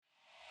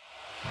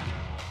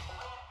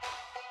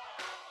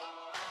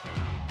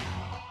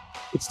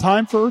It's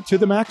time for To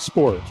the Max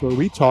Sports, where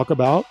we talk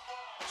about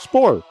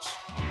sports.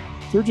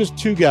 They're just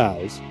two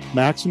guys,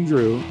 Max and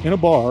Drew, in a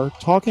bar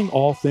talking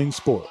all things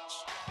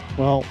sports.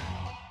 Well,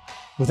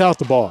 without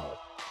the bar.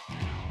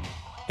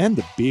 And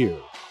the beer.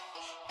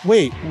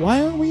 Wait,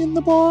 why aren't we in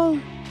the bar?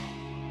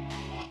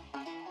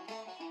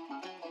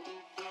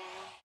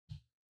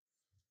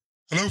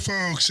 Hello,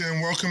 folks,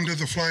 and welcome to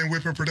the Flying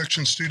Whipper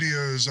Production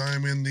Studios.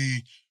 I'm in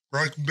the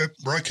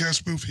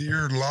broadcast booth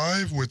here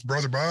live with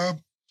Brother Bob.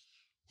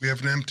 We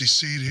have an empty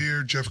seat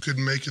here. Jeff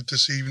couldn't make it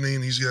this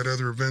evening. He's got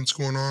other events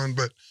going on,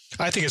 but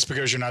I think it's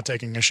because you're not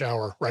taking a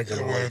shower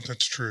regularly. Well,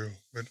 that's true,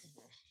 but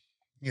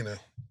you know,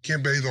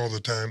 can't bathe all the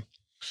time.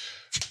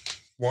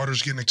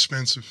 Water's getting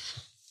expensive.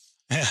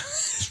 Yeah.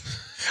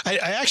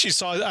 I actually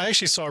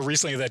saw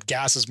recently that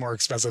gas is more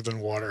expensive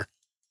than water.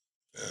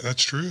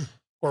 That's true.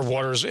 Or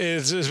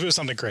it was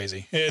something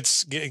crazy.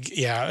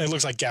 It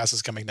looks like gas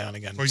is coming down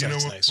again. Well, so you know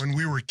what? nice. When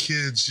we were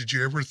kids, did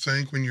you ever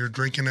think when you're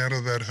drinking out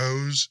of that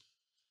hose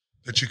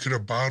that you could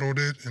have bottled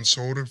it and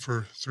sold it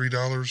for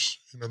 $3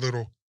 in a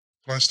little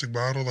plastic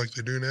bottle like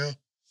they do now?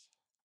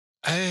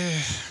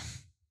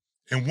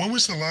 And when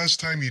was the last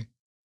time you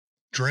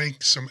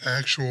drank some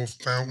actual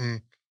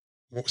fountain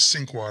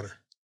sink water?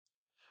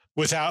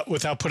 Without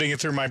putting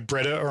it through my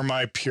Brita or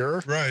my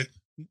Pure? Right.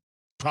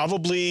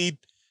 Probably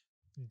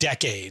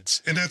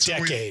decades. And that's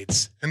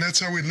decades. And that's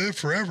how we live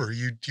forever.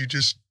 You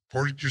just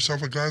poured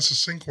yourself a glass of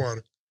sink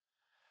water.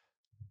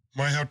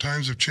 My, how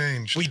times have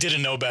changed. We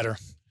didn't know better.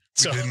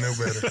 We didn't know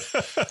better.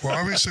 Well,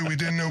 obviously we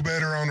didn't know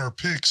better on our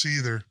picks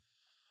either.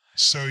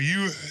 So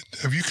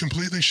have you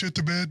completely shit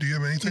the bed? Do you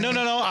have anything? No.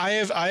 I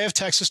have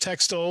Texas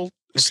Tech still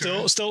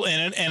in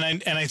it,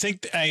 and I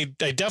think I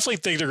definitely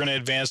think they're going to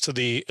advance to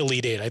the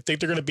Elite Eight. I think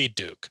they're going to beat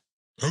Duke.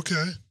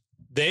 Okay.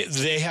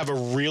 They have a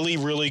really,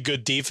 really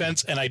good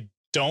defense, and I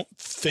don't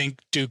think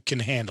Duke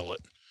can handle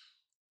it.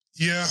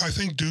 Yeah, I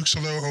think Duke's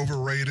a little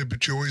overrated,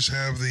 but you always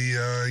have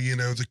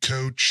the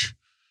coach.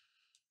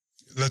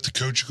 Let the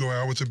coach go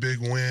out with a big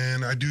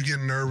win. I do get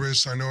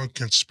nervous. I know a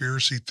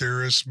conspiracy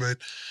theorist, but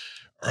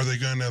are they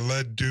going to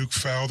let Duke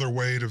foul their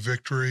way to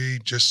victory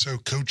just so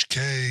Coach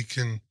K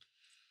can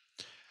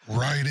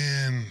ride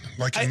in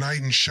like a knight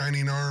in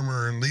shining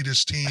armor and lead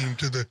his team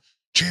to the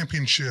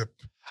championship?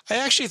 I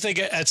actually think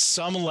at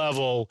some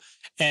level,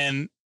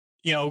 and,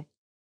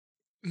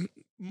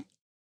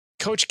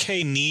 Coach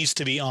K needs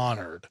to be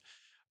honored,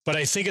 but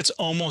I think it's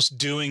almost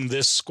doing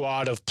this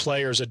squad of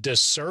players a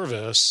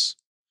disservice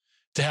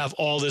to have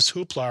all this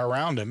hoopla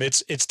around him.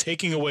 It's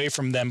taking away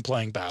from them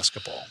playing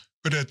basketball.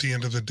 But at the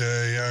end of the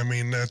day, I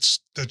mean, that's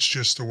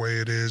just the way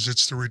it is.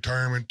 It's the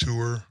retirement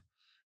tour,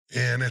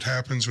 and it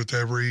happens with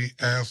every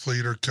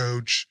athlete or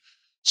coach,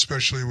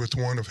 especially with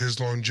one of his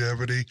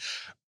longevity.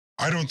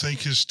 I don't think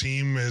his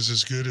team is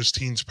as good as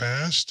teams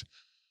past.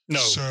 No.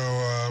 So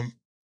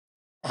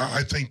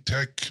I think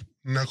Tech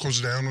knuckles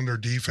down on their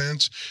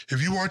defense.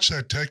 If you watch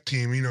that Tech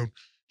team,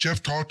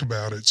 Jeff talked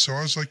about it. So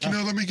I was like,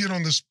 let me get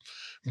on this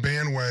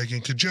bandwagon,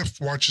 because Jeff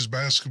watches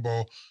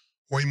basketball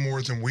way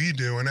more than we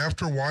do. And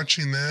after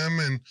watching them,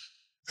 and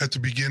at the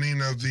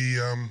beginning of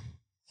the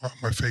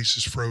my face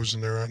is frozen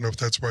there. I don't know if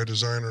that's by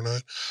design or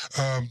not.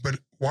 But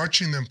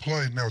watching them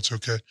play, now it's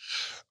okay.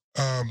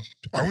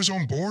 I was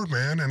on board,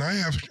 man, and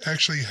I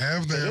actually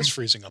have them. It is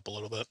freezing up a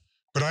little bit.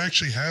 But I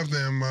actually have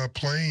them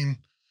playing,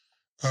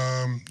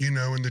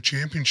 in the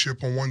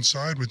championship on one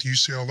side with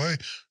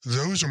UCLA.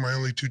 Those are my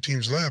only two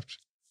teams left,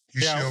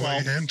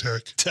 UCLA and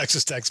Tech.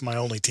 Texas Tech's my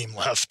only team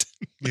left.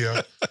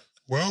 Yeah.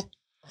 Well,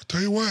 I'll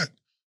tell you what,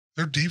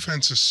 their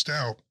defense is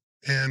stout.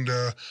 And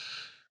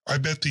I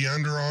bet the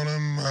under on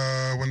them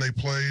when they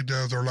played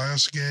their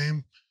last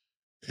game,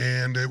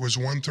 and it was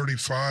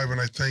 135,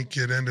 and I think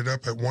it ended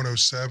up at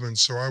 107.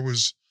 So I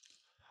was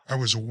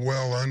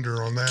well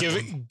under on that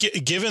one.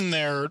 Given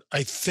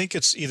I think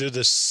it's either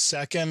the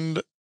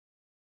second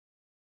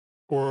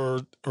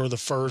or the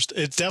first.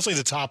 It's definitely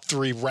the top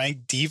 3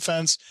 ranked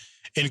defense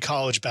in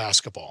college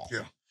basketball.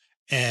 Yeah.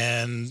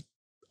 And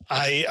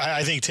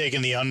I think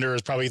taking the under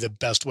is probably the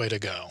best way to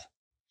go.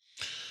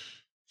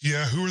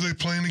 Yeah. Who are they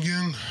playing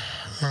again?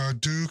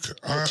 Duke.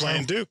 They're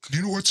playing Duke. Do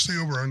you know what's the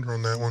over-under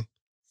on that one?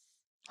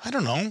 I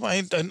don't know.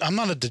 I'm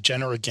not a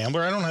degenerate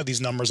gambler. I don't have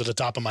these numbers at the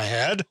top of my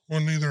head.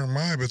 Well, neither am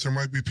I, but there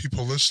might be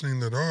people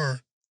listening that are.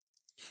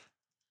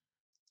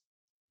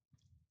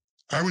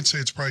 I would say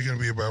it's probably going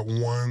to be about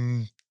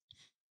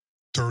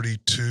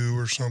 132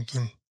 or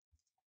something.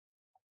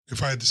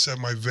 If I had to set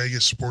my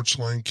Vegas sports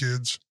line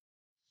kids.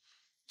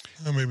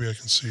 Maybe I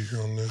can see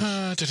here on this.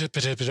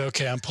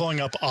 Okay, I'm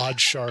pulling up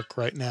Odd Shark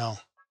right now.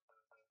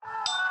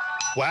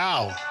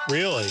 Wow,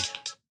 really?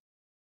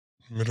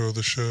 Middle of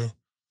the show.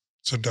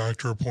 It's a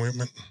doctor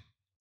appointment.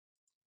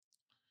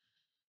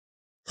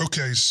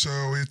 Okay,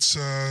 so it's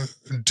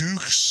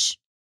Duke's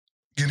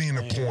getting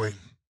a point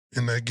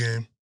in that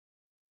game.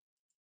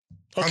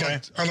 Okay.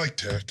 I like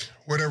Tech.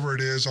 Whatever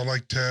it is, I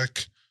like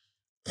Tech.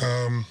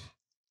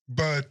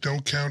 But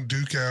don't count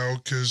Duke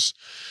out, because,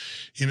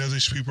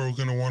 these people are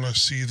going to want to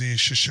see the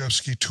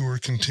Krzyzewski tour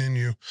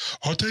continue.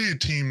 I'll tell you a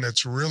team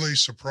that's really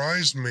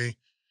surprised me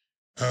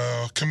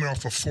coming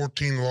off a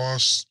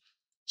 14-loss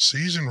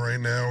season right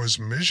now is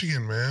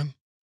Michigan, man.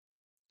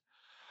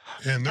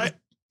 And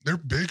their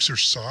bigs are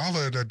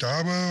solid.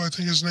 Adabo, I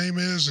think his name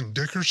is, and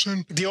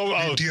Dickerson.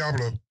 Diablo.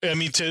 I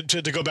mean,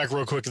 to go back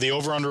real quick, the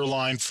over-under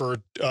line for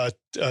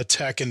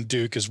Tech and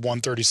Duke is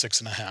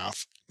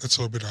 136.5. That's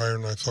a little bit higher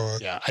than I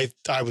thought. Yeah,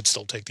 I would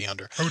still take the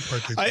under. I would probably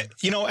take the under.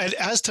 You know,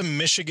 as to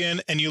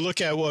Michigan, and you look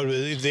at what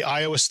the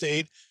Iowa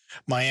State,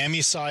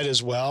 Miami side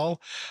as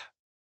well,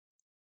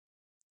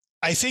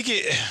 I think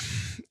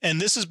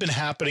and this has been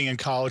happening in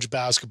college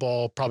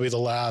basketball probably the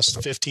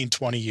last 15,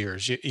 20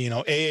 years. You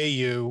know,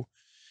 AAU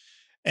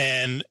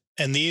and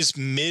these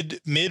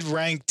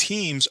mid-ranked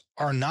teams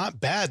are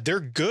not bad. They're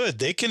good.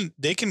 They can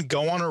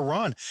go on a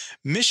run.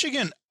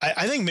 Michigan,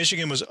 I think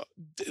Michigan was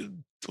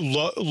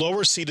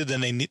lower seeded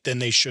than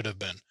they should have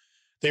been.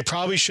 They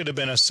probably should have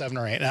been a 7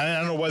 or 8. And I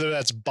don't know whether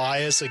that's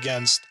bias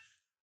against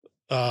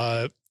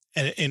an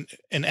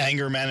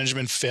anger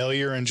management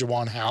failure in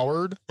Juwan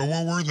Howard. But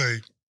what were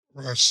they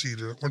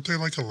seeded? Weren't they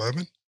like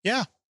 11?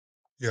 Yeah.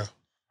 Yeah.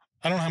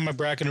 I don't have my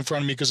bracket in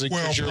front of me because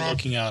you're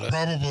looking at it.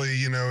 Probably,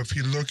 you know, if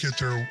you look at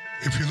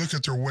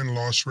their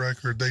win-loss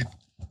record,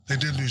 they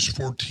did lose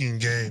 14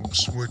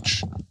 games,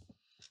 which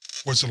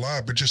was a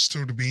lot, but just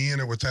still to be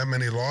in it with that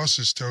many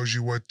losses tells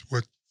you what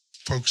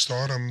folks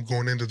thought them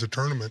going into the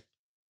tournament.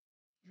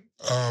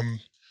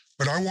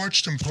 But I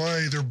watched them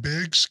play. Their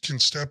bigs can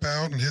step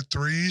out and hit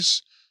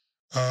threes.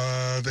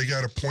 They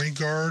got a point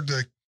guard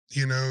that,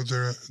 you know,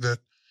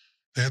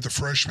 they had the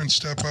freshmen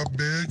step up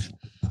big.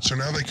 So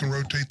now they can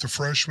rotate the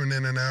freshmen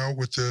in and out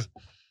with the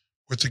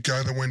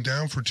guy that went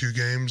down for 2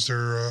 games,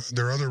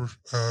 their other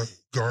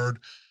guard.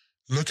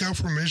 Look out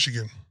for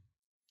Michigan.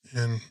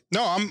 And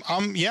no,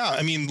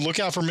 I mean, look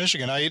out for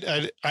Michigan.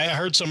 I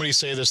heard somebody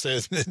say this,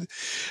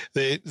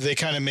 that they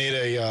kind of made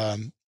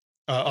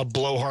a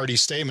blowhardy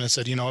statement and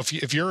said, you know,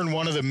 if you're in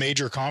one of the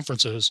major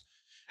conferences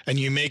and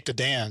you make the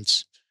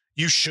dance,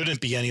 you shouldn't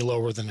be any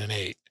lower than an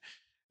 8.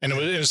 And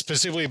it was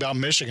specifically about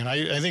Michigan.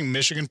 I think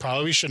Michigan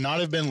probably should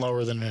not have been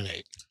lower than an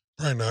 8.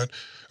 Probably not.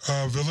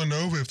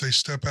 Villanova, if they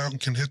step out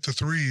and can hit the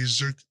threes,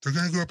 they're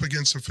going to go up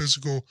against a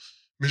physical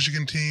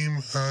Michigan team.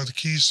 The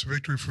keys to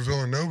victory for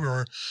Villanova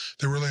are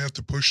they really have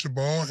to push the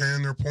ball,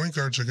 and their point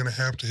guards are going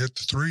to have to hit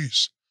the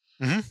threes.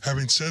 Mm-hmm.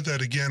 Having said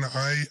that, again,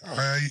 I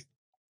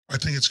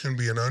think it's going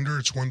to be an under.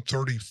 It's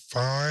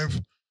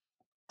 135.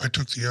 I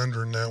took the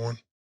under in that one.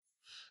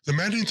 The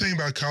maddening thing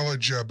about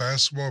college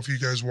basketball, if you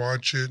guys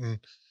watch it and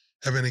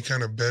have any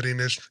kind of betting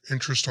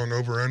interest on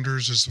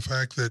over-unders, is the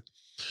fact that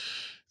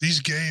these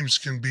games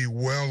can be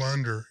well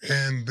under.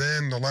 And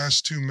then the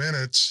last 2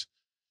 minutes,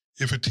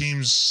 if a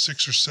team's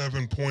 6 or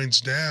 7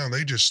 points down,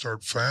 they just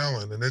start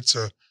fouling. And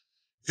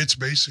it's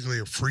basically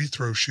a free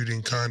throw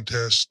shooting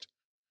contest.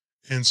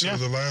 And so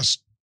the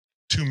last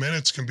 2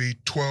 minutes can be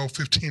 12,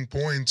 15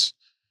 points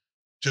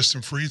just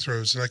in free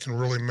throws. And that can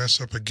really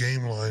mess up a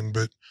game line.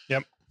 But,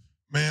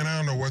 man, I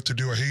don't know what to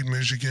do. I hate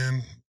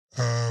Michigan.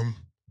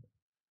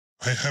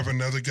 I have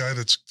another guy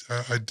that's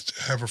I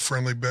have a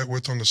friendly bet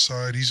with on the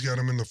side. He's got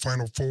him in the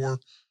Final Four,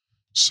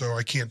 so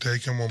I can't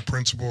take him on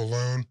principle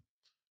alone.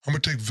 I'm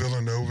going to take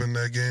Villanova in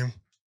that game.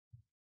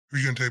 Who are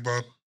you going to take,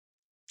 Bob?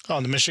 Oh,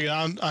 the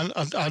Michigan.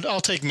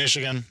 I'll take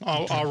Michigan.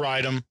 I'll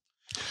ride them.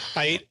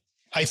 I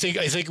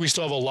think we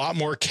still have a lot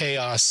more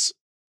chaos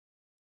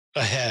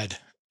ahead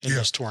in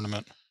this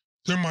tournament.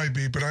 There might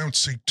be, but I don't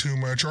see too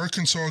much.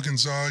 Arkansas,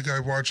 Gonzaga.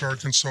 I watched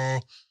Arkansas.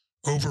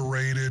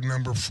 Overrated,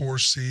 number 4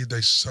 seed.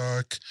 They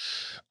suck.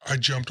 I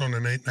jumped on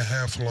an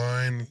 8.5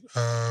 line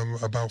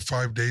about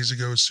 5 days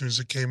ago. As soon as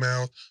it came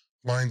out,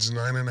 line's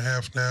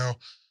 9.5 now.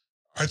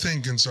 I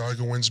think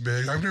Gonzaga wins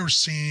big. I've never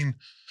seen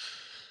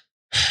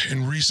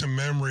in recent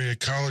memory a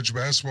college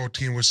basketball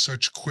team with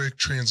such quick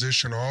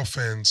transition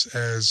offense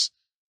as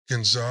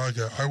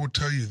Gonzaga. I will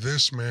tell you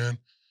this, man.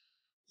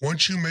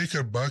 Once you make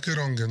a bucket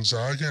on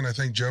Gonzaga, and I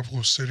think Jeff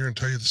will sit here and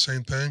tell you the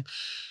same thing,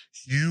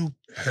 you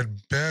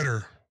had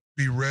better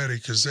be ready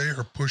because they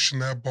are pushing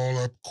that ball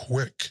up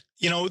quick.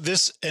 You know,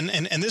 this and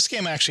this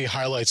game actually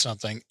highlights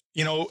something.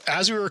 You know,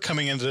 as we were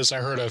coming into this, I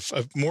heard of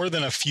more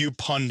than a few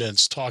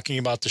pundits talking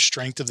about the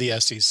strength of the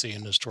SEC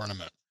in this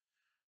tournament.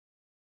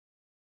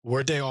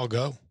 Where'd they all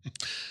go?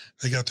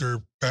 They got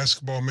their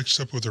basketball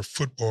mixed up with their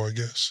football, I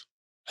guess.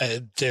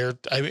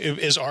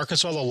 Is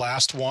Arkansas the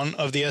last one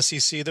of the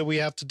SEC that we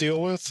have to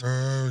deal with?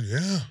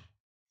 Yeah, I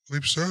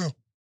believe so.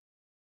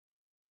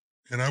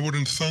 And I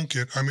wouldn't thunk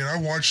it. I mean, I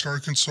watched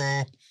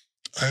Arkansas.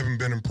 I haven't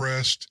been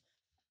impressed.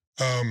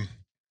 It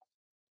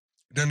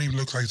doesn't even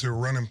look like they're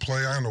running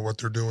play. I don't know what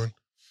they're doing.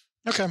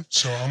 Okay.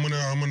 So I don't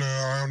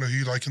know who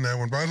you like in that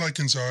one, but I like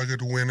Gonzaga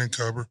to win and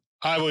cover.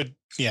 I would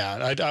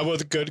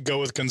go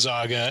with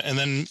Gonzaga, and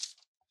then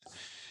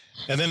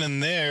in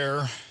there,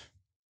 and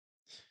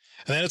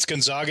then it's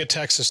Gonzaga,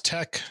 Texas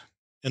Tech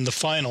in the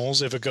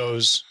finals if it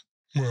goes.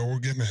 Well, we're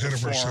getting ahead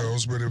of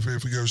ourselves, but if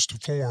it goes to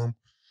form,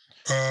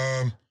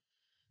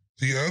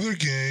 the other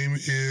game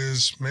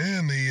is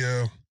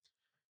the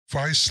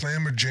Vice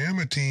Slamma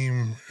Jamma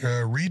team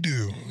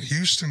redo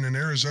Houston and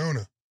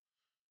Arizona.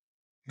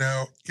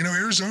 Now,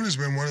 Arizona's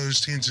been one of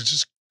those teams that's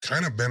just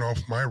kind of been off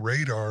my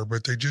radar,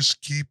 but they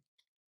just keep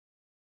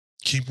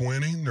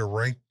winning. They're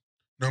ranked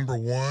number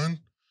one.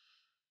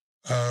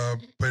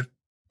 But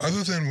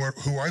other than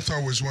who I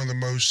thought was one of the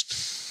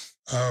most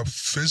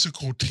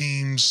physical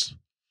teams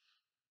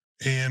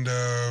and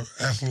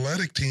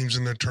athletic teams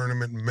in the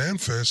tournament,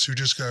 Memphis, who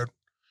just got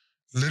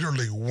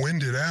literally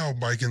winded out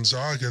by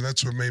Gonzaga.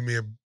 That's what made me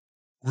a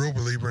real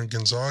believer in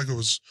Gonzaga,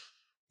 was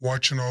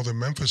watching all the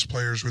Memphis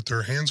players with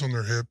their hands on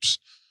their hips.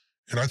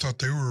 And I thought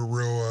they were a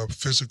real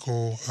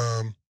physical,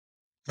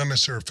 not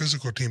necessarily a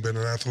physical team, but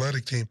an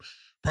athletic team.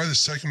 Probably the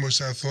second most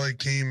athletic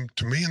team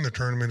to me in the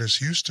tournament is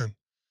Houston.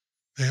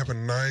 They have a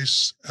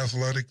nice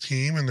athletic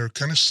team, and they're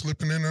kind of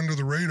slipping in under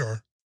the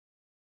radar.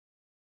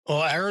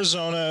 Well,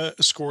 Arizona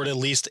scored at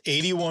least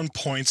 81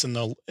 points in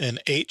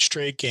 8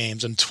 straight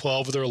games and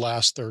 12 of their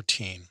last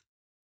 13.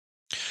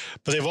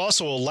 But they've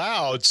also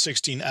allowed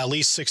at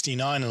least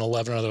 69 in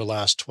 11 of their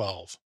last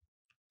 12.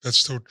 That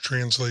still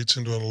translates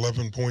into an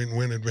 11-point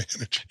win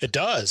advantage. It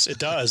does.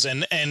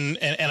 And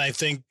I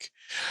think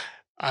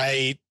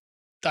I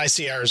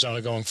see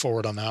Arizona going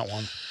forward on that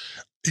one.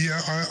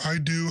 Yeah, I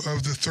do.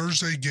 Of the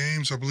Thursday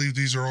games, I believe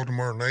these are all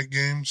tomorrow night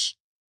games.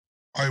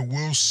 I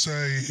will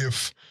say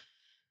if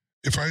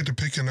I had to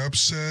pick an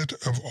upset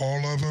of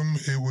all of them,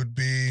 it would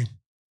be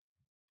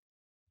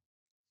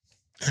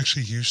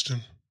actually Houston.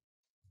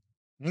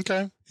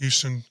 Okay.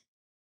 Houston,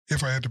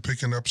 if I had to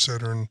pick an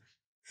upsetter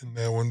in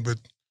that one. But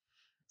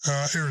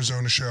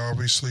Arizona should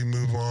obviously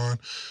move on,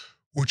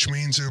 which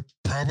means that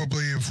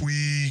probably if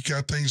we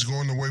got things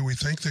going the way we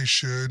think they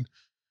should,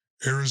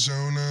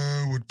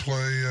 Arizona would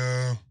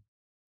play.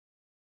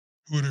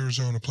 Who would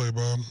Arizona play,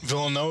 Bob?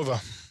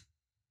 Villanova.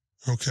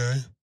 Okay.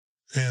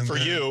 And for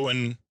you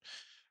and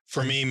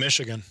for me,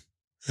 Michigan.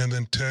 And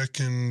then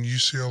Tech and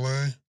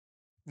UCLA?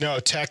 No,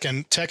 Tech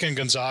and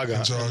Gonzaga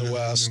in the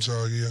West.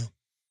 Gonzaga, yeah.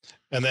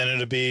 And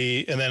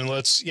then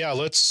let's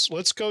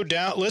go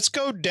down. Let's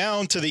go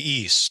down to the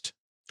East.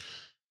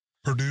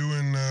 Purdue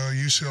and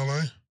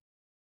UCLA?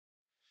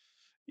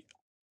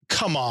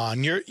 Come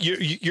on,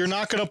 you're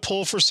not going to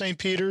pull for St.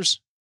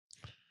 Peter's?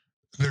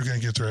 They're going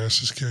to get their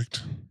asses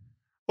kicked.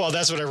 Well,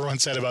 that's what everyone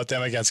said about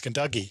them against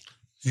Kentucky.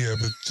 Yeah,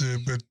 but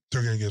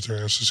they're going to get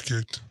their asses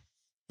kicked.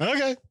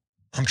 Okay.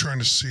 I'm trying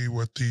to see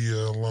what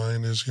the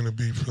line is going to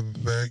be for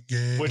that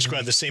game. Which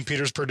one? The St.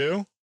 Peter's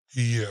Purdue?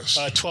 Yes.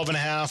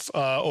 12.5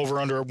 over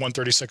under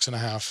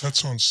 136.5.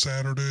 That's on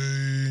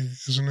Saturday,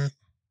 isn't it?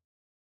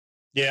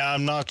 Yeah,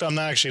 I'm not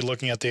actually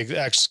looking at the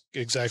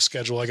exact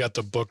schedule. I got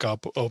the book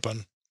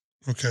open.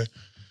 Okay.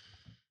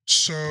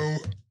 So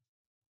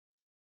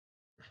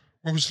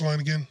what was the line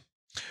again?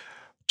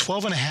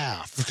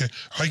 12.5. Okay.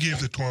 I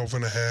gave the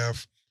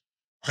 12.5.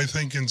 I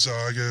think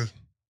Gonzaga.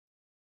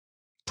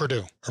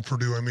 Purdue.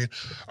 I mean,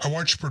 I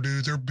watched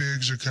Purdue. Their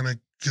bigs are kind of,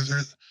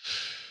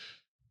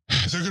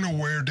 they're going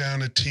to wear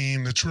down a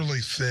team that's really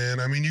thin.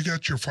 I mean, you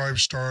got your 5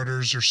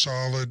 starters, they're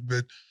solid,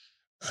 but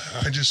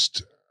I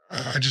just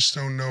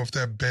don't know if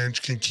that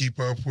bench can keep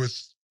up with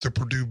the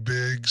Purdue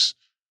bigs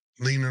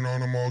leaning on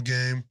them all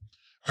game.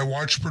 I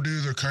watched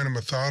Purdue. They're kind of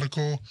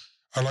methodical.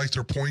 I like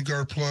their point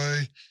guard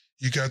play.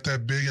 You got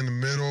that big in the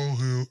middle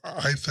who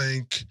I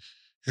think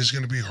is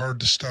going to be hard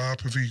to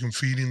stop if you can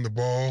feed him the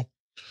ball.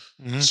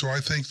 Mm-hmm. So I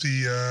think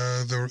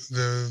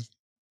the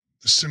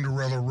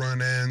Cinderella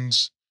run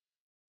ends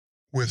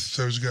with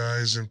those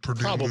guys and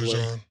Purdue moves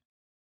on.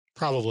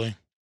 Probably.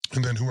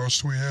 And then who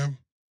else do we have?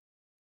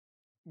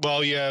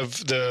 Well, you have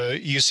the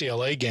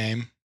UCLA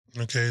game.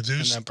 Okay,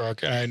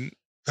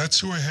 that's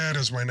who I had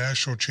as my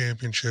national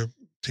championship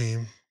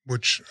team,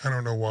 which I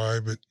don't know why,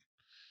 but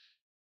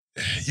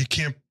you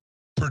can't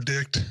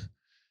predict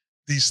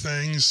these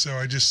things, so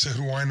I just said,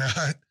 why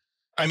not?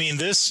 I mean,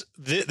 this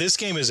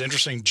game is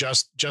interesting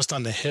just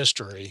on the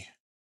history.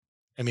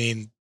 I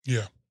mean,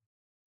 yeah,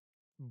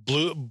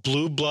 blue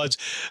bloods,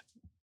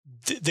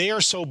 they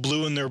are so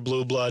blue in their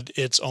blue blood,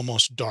 it's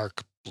almost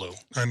dark blue.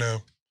 I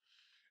know.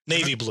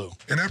 Navy blue.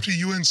 And after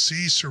UNC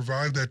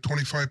survived that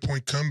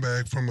 25-point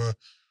comeback from a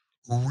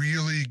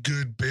really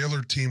good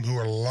Baylor team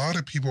who a lot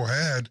of people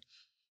had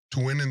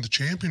to win in the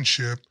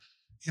championship,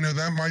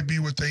 that might be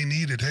what they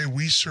needed. Hey,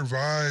 we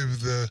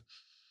survived the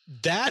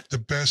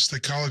best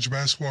that college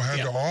basketball had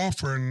to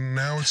offer, and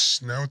now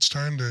it's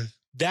time to.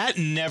 That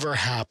never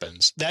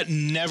happens.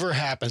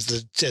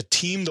 The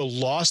team that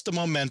lost the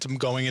momentum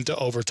going into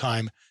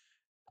overtime,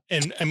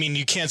 and I mean,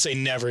 you can't say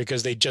never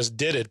because they just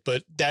did it,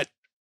 but that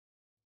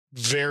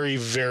very,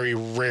 very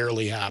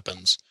rarely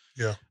happens.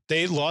 Yeah,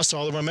 they lost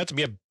all the momentum.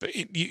 Yeah,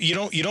 you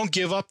don't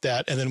give up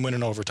that and then win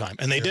in overtime,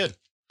 and they did.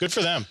 Good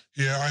for them.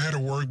 Yeah, I had a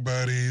work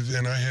buddy,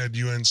 and I had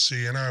UNC,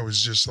 and I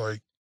was just like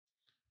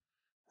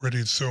ready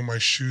to throw my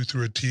shoe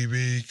through a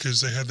TV because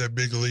they had that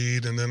big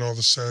lead, and then all of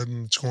a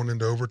sudden it's going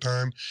into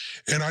overtime.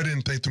 And I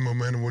didn't think the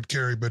momentum would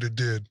carry, but it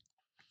did.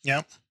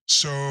 Yeah.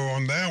 So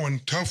on that one,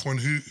 tough one,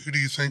 who do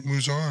you think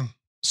moves on?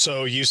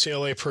 So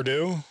UCLA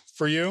Purdue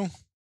for you?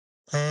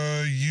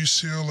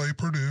 UCLA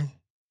Purdue.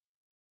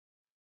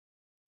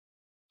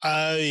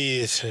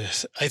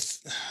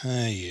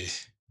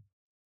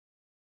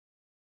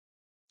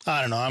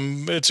 I don't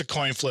know. It's a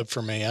coin flip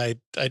for me. I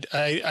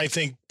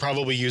think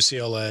probably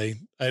UCLA.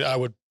 I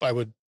would,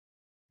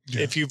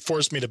 Yeah. if you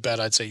forced me to bet,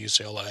 I'd say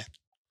UCLA.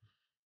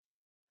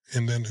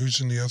 And then who's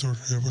in the other?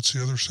 What's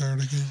the other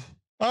Saturday game?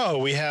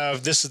 Oh,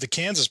 this is the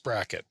Kansas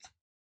bracket.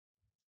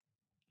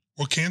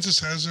 Well, Kansas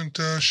hasn't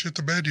shit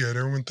the bed yet.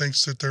 Everyone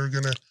thinks that they're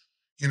going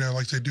to,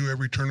 like they do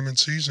every tournament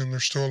season, they're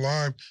still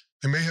alive.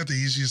 They may have the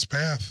easiest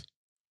path.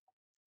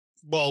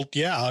 Well,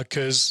 yeah,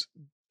 because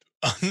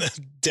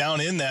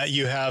down in that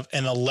you have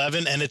an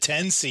 11 and a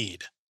 10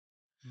 seed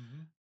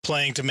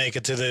playing to make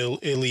it to the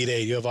Elite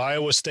Eight. You have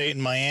Iowa State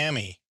and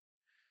Miami.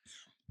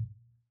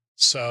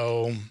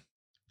 So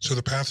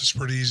the path is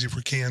pretty easy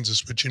for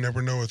Kansas, but you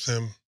never know with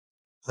them.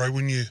 Right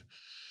when you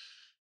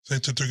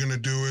think that they're going to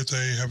do it,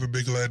 they have a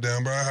big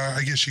letdown. But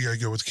I guess you got to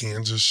go with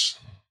Kansas.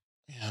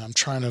 Yeah, I'm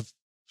trying to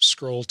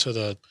scroll to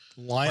the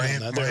line on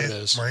that. There it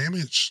is.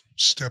 Miami's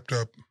stepped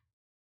up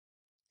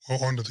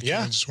onto the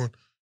Kansas one.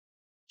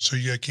 So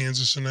you got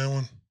Kansas in that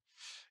one?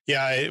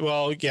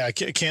 Yeah,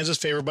 Kansas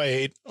favored by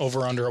 8,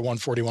 over under at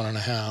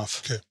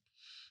 141.5. Okay.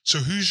 So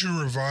who's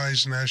your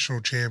revised national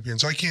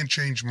champions? I can't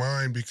change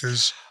mine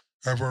because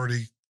I've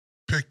already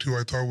picked who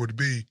I thought would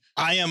be.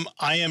 I'm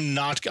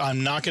not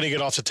going to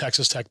get off the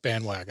Texas Tech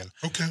bandwagon.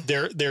 Okay.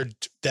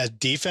 That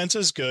defense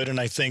is good, and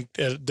I think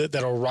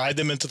that'll ride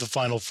them into the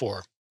Final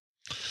Four.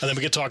 And then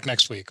we can talk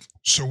next week.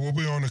 So we'll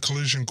be on a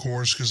collision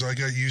course because I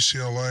got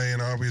UCLA,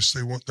 and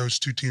obviously those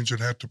two teams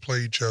would have to play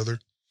each other.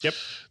 Yep.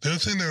 The other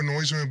thing that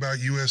annoys me about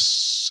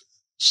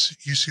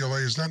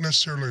UCLA is not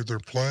necessarily their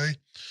play.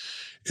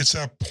 It's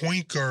that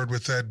point guard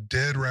with that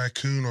dead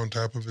raccoon on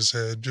top of his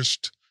head.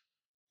 Just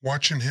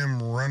watching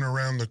him run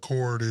around the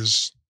court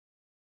is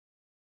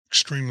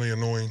extremely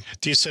annoying.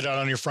 Do you sit out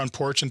on your front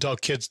porch and tell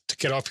kids to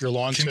get off your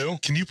lawn too?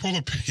 Can you pull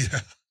a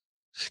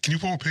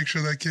picture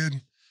of that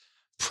kid?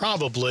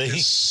 Probably.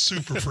 It's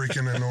super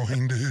freaking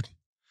annoying, dude.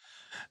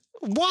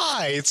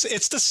 Why?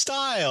 It's the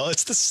style.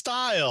 It's the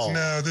style.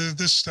 No,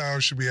 this style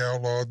should be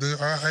outlawed.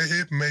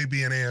 It may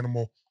be an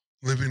animal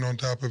living on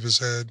top of his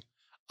head.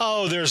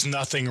 Oh, there's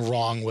nothing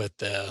wrong with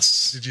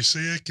this. Did you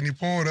see it? Can you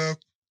pull it up?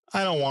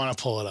 I don't want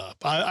to pull it up.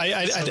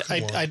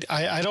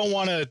 I don't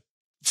want to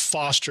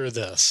foster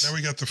this. Now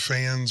we got the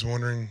fans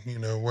wondering,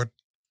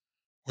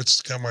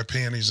 what's got my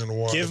panties in the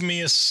water. Give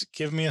me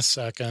a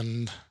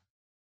second.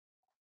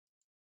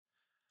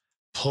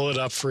 Pull it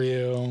up for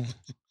you.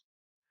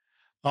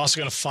 I'm also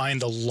going to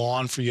find the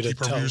lawn for you to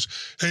tell.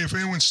 Hey, if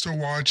anyone's still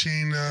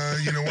watching,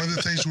 one of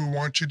the things we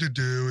want you to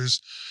do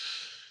is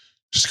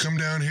just come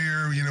down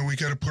here. We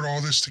got to put all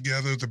this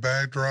together, the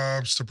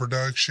backdrops, the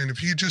production.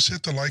 If you just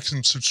hit the like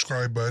and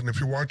subscribe button. If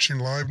you're watching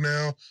live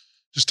now,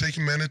 just take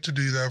a minute to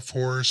do that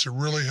for us. It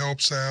really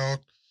helps out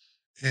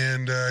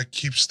and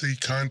keeps the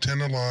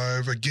content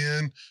alive.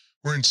 Again,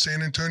 we're in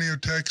San Antonio,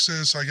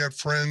 Texas. I got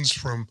friends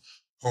from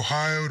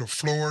Ohio to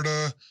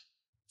Florida,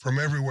 from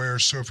everywhere.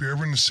 So if you're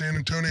ever in the San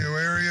Antonio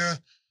area,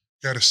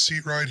 got a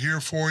seat right here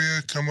for you.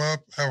 Come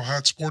up, have a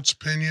hot sports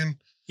opinion.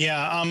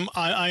 Yeah,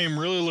 I am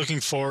really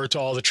looking forward to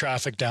all the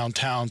traffic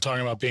downtown,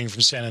 talking about being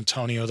from San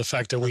Antonio, the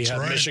fact that we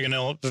have Michigan,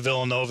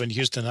 Villanova, and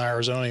Houston, and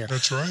Arizona here.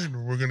 That's right.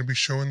 We're going to be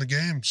showing the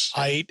games.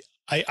 I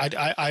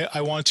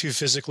want to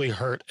physically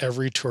hurt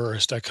every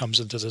tourist that comes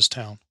into this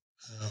town.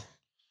 Oh,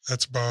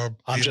 that's Bob.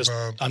 I'm just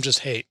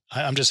hate.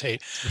 I'm just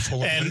hate. You're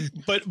full of hate.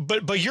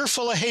 But you're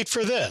full of hate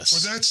for this.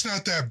 Well, that's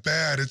not that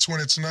bad. It's when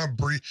it's not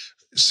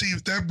See,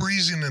 that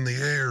breezing in the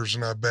air is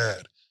not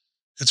bad.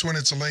 It's when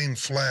it's laying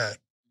flat.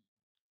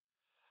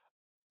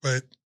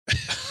 But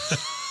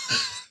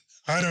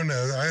I don't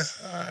know.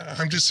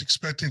 I'm just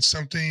expecting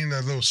something,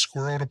 a little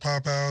squirrel to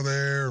pop out of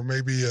there, or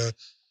maybe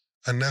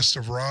a nest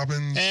of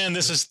robins. And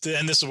this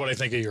is what I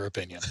think of your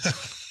opinion.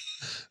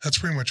 That's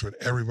pretty much what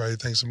everybody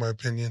thinks, in my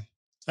opinion.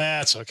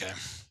 That's okay.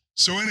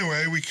 So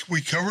anyway,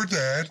 we covered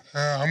that.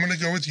 I'm going to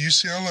go with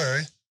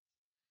UCLA.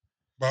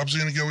 Bob's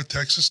going to go with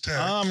Texas Tech.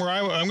 I'm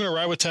going to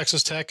ride with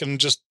Texas Tech and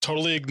just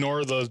totally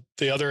ignore the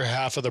other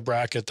half of the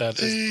bracket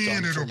that is.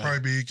 And it'll probably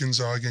be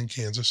Gonzaga and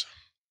Kansas.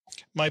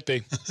 Might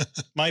be,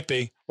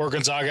 or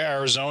Gonzaga,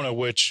 Arizona,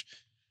 which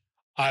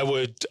I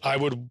would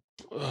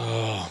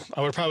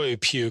probably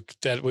puke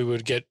that we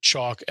would get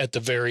chalk at the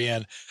very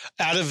end.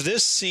 Out of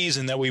this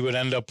season, that we would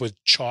end up with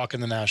chalk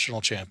in the national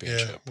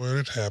championship. Yeah, well,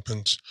 it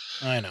happens.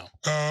 I know.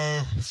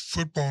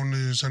 Football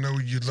news. I know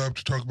you'd love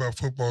to talk about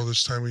football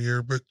this time of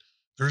year, but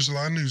there's a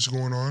lot of news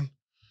going on.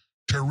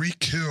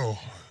 Tyreek Hill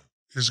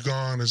is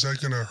gone. Is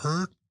that going to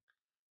hurt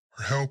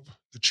or help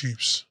the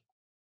Chiefs?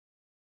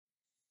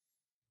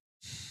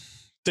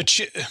 The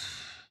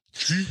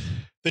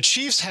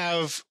Chiefs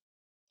have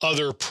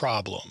other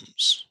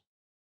problems.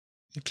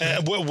 Okay.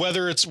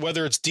 Whether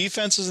it's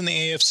defenses in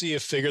the AFC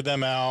have figured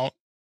them out,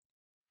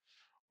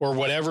 or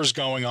whatever's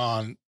going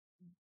on,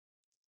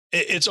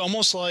 it's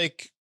almost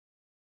like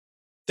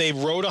they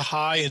rode a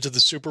high into the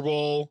Super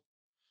Bowl,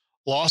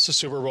 lost the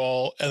Super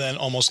Bowl, and then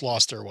almost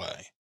lost their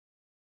way.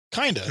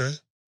 Kind of. Okay.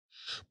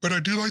 But I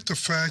do like the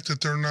fact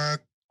that they're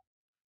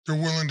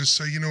willing to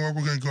say, you know what,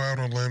 we're going to go out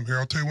on a limb here.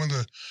 I'll tell you, one of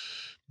the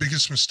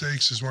biggest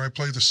mistakes is when I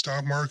played the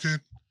stock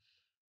market,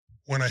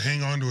 when I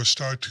hang on to a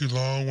stock too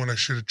long when I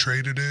should have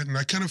traded it. And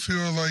I kind of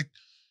feel like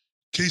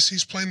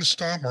Casey's playing the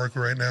stock market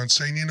right now and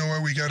saying, you know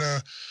what, we got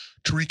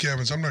Tariq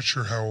Evans. I'm not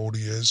sure how old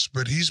he is,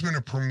 but he's been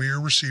a premier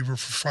receiver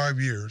for 5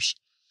 years.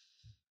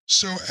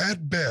 So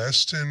at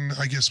best, and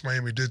I guess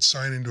Miami did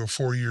sign into a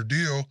 4-year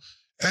deal,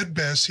 at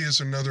best, he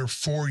has another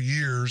 4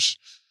 years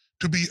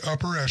to be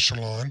upper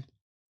echelon.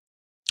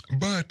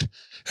 But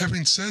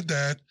having said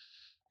that,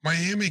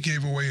 Miami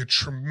gave away a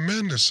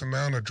tremendous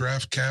amount of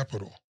draft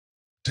capital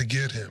to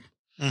get him.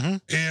 Mm-hmm.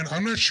 And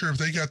I'm not sure if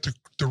they got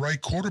the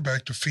right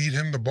quarterback to feed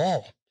him the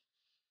ball.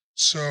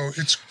 So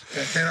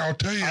and I'll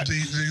tell you,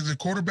 the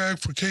quarterback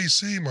for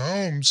KC,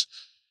 Mahomes,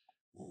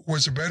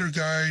 was a better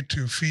guy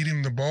to feed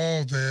him the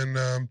ball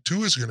than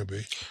Tua's going to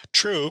be.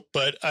 True,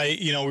 but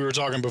we were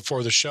talking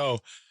before the show,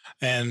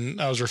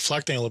 and I was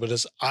reflecting a little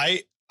bit.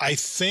 I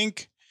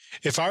think,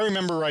 if I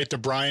remember right, the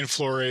Brian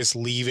Flores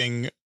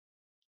leaving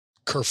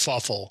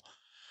kerfuffle,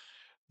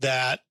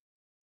 that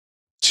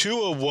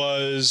Tua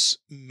was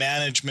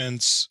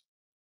management's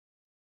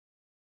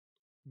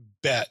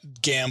bet,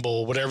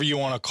 gamble, whatever you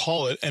want to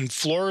call it, and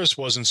Flores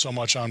wasn't so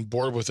much on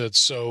board with it.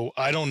 So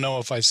I don't know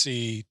if I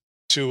see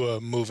Tua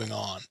moving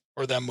on,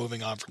 or them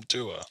moving on from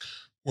Tua.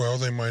 Well,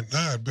 they might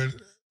not, but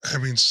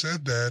having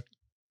said that,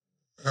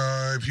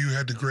 if you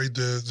had to grade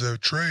the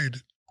trade,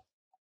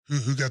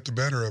 who got the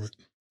better of it?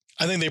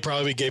 I think they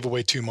probably gave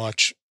away too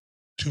much.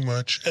 Too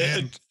much.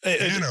 And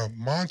a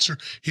monster.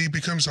 He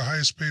becomes the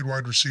highest paid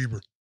wide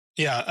receiver.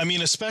 Yeah. I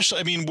mean,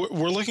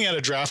 we're looking at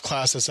a draft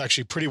class that's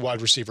actually pretty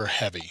wide receiver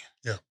heavy.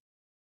 Yeah.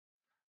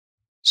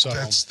 So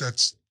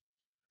that's,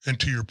 and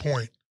to your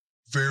point,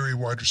 very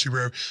wide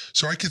receiver.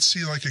 So I could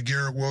see like a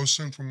Garrett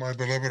Wilson from my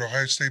beloved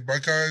Ohio State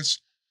Buckeyes.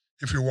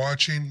 If you're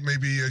watching,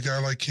 maybe a guy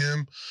like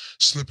him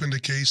slip into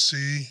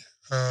KC.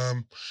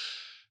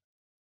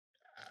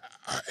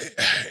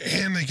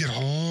 And they get a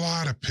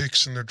lot of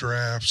picks in the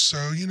draft.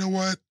 So you know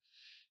what?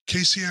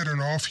 Casey had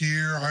an off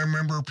year. I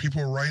remember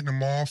people writing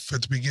him off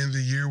at the beginning of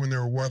the year when they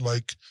were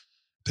I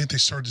think they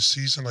started the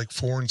season like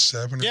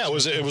 4-7. Yeah,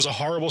 it was a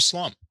horrible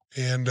slump.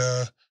 And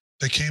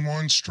they came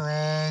on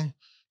strong.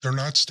 They're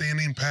not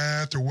standing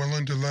pat. They're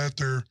willing to let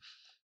their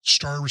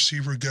star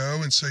receiver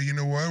go and say, you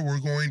know what, we're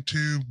going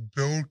to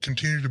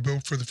continue to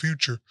build for the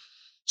future.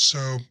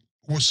 So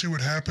we'll see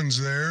what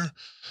happens there.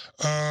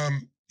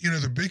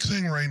 The big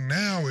thing right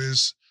now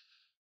is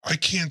I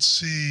can't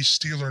see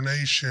Steeler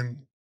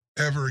Nation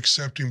ever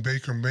accepting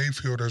Baker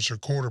Mayfield as their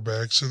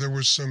quarterback. So there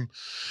was some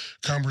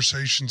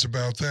conversations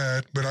about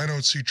that, but I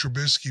don't see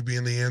Trubisky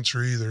being the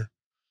answer either.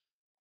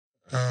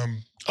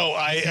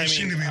 You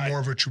seem to be more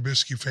of a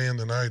Trubisky fan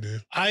than I do.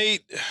 I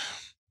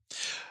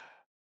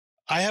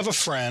have a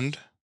friend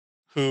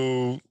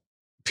who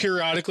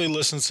periodically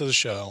listens to the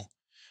show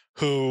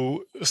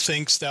who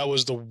thinks that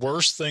was the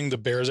worst thing the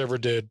Bears ever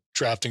did,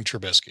 drafting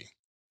Trubisky.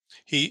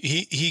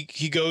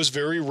 He goes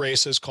very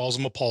racist, calls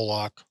him a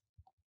Pollock.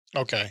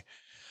 Okay.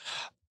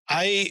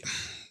 I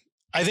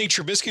think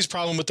Trubisky's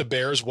problem with the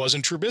Bears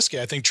wasn't Trubisky.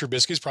 I think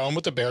Trubisky's problem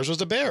with the Bears was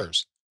the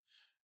Bears.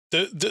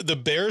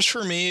 The Bears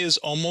for me is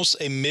almost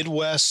a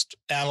Midwest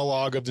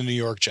analog of the New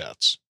York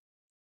Jets.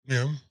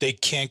 Yeah. They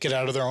can't get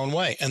out of their own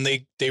way, and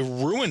they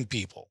ruin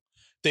people.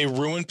 They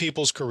ruin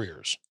people's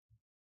careers.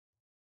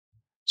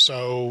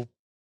 So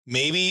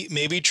maybe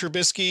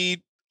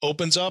Trubisky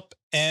opens up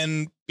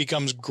and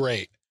becomes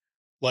great.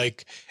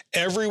 Like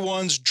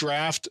everyone's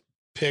draft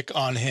pick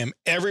on him,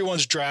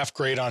 everyone's draft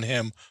grade on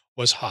him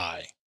was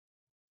high.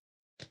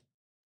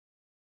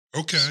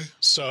 Okay.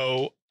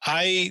 So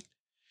I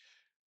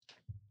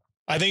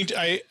think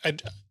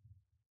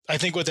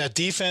with that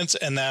defense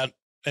and that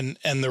and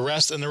the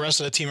rest of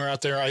the team are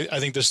out there, I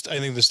think the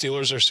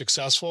Steelers are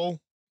successful.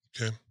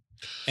 Okay.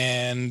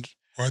 And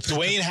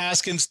Dwayne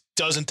Haskins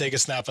doesn't take a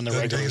snap in the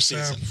regular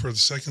season for the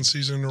second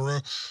season in a row.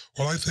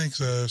 Well, I think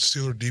the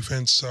Steeler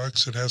defense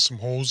sucks. It has some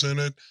holes in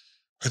it.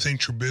 I think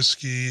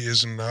Trubisky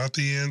is not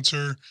the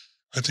answer.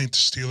 I think the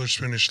Steelers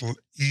finished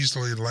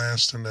easily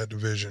last in that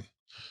division.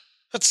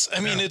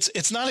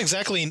 It's not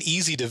exactly an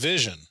easy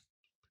division.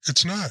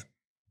 It's not.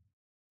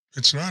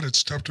 It's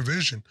a tough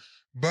division.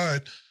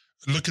 But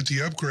look at the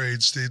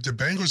upgrades. The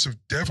Bengals have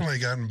definitely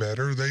gotten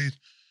better.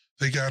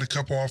 They got a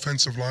couple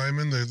offensive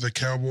linemen, the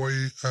Cowboy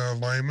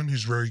lineman,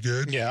 who's very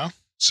good. Yeah.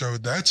 So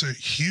that's a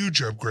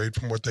huge upgrade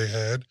from what they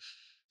had.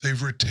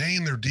 They've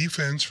retained their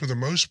defense for the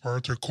most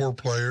part, their core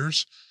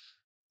players.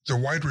 The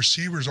wide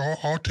receivers,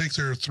 I'll take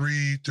their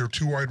 2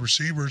 wide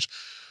receivers.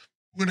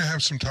 We're going to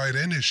have some tight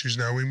end issues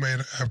now. We may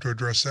have to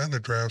address that in the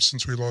draft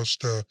since we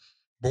lost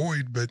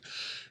Boyd, but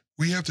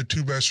we have the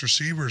 2 best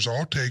receivers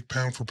I'll take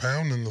pound for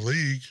pound in the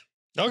league.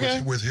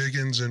 Okay. With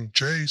Higgins and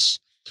Chase.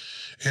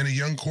 And a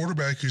young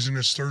quarterback who's in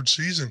his 3rd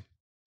season,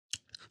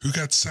 who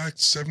got sacked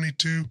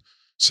 72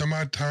 some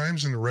odd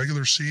times in the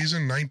regular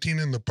season, 19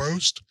 in the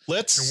post,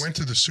 and went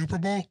to the Super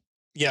Bowl.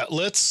 Yeah,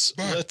 let's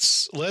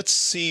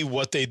see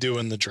what they do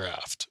in the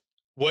draft.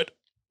 What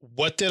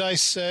did I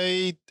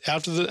say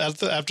after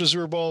the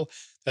Super Bowl?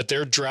 that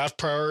their draft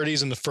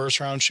priorities in the first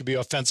round should be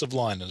offensive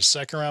line, in the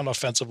second round,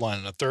 offensive line,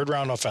 in the third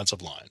round,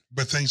 offensive line.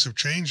 But things have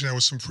changed now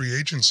with some free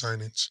agent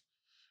signings.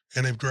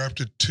 And they've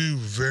drafted 2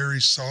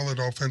 very solid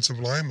offensive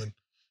linemen,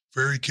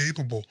 very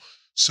capable.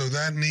 So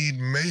that need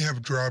may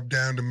have dropped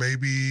down to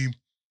maybe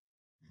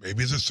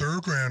the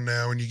third round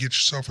now, and you get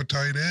yourself a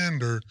tight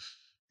end, or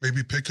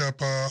maybe pick up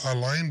a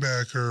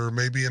linebacker, or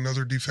maybe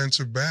another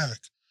defensive back.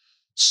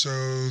 So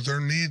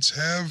their needs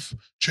have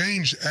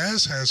changed,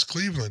 as has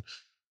Cleveland.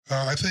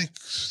 I think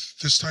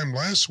this time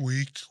last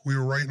week, we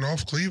were writing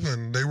off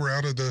Cleveland. They were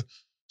out of the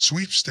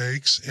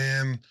sweepstakes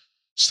and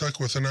stuck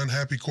with an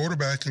unhappy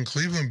quarterback in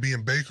Cleveland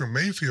being Baker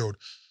Mayfield.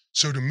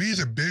 So to me,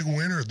 the big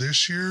winner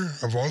this year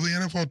of all the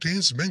NFL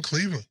teams has been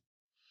Cleveland.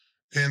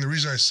 And the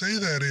reason I say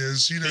that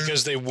is,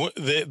 because they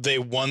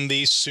won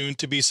the soon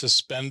to be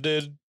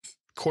suspended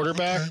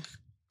quarterback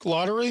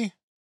lottery.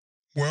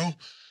 Well,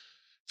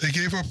 they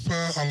gave up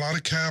a lot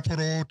of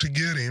capital to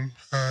get him,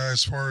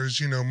 as far as,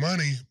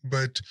 money,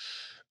 but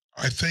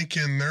I think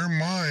in their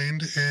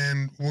mind,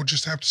 and we'll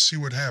just have to see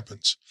what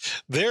happens.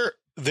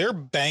 They're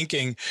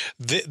banking.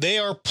 They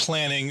are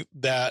planning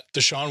that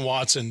Deshaun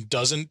Watson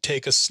doesn't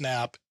take a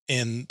snap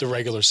in the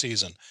regular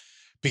season,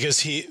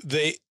 because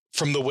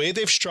from the way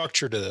they've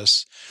structured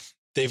this,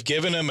 they've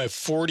given him a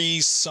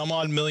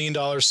 $40-some-odd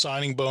million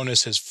signing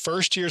bonus. His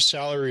first year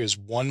salary is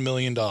 $1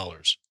 million.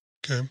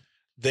 Okay.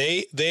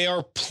 They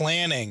are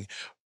planning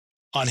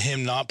on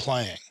him not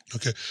playing.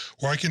 Okay.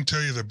 Well, I can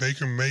tell you that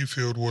Baker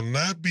Mayfield will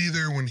not be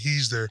there when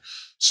he's there.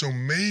 So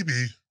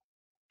maybe,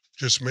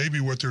 just maybe,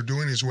 what they're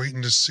doing is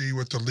waiting to see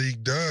what the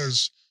league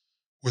does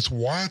with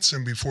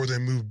Watson before they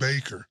move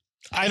Baker.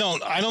 I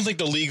don't think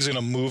the league's going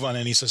to move on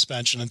any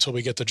suspension until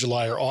we get to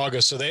July or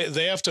August. So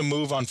they have to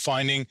move on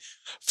finding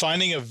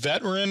a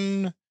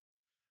veteran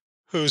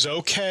who's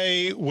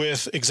okay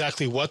with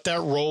exactly what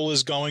that role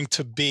is going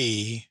to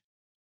be.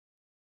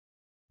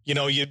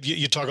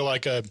 You talk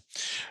like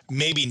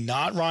maybe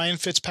not Ryan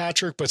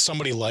Fitzpatrick, but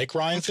somebody like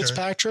Ryan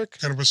Fitzpatrick.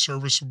 Kind of a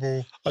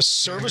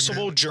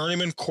serviceable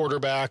journeyman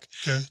quarterback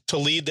to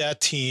lead that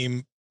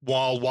team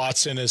while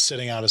Watson is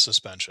sitting out of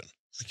suspension.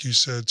 Like you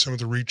said, some of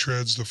the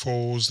retreads, the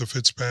Foles, the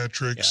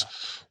Fitzpatricks. Yeah.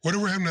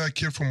 Whatever happened to that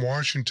kid from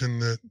Washington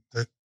that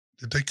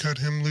did they cut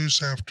him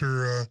loose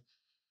after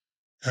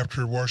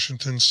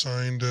Washington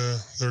signed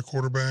their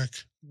quarterback?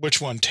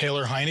 Which one?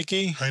 Taylor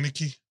Heineke?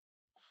 Heineke?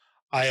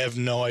 I have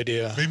no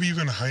idea. Maybe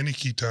even a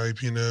Heineke type,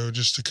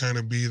 just to kind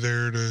of be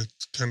there to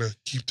kind of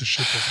keep the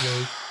ship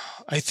afloat.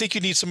 I think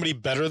you need somebody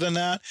better than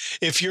that.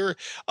 If you're,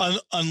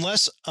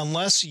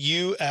 unless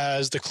you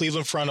as the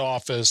Cleveland front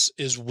office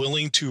is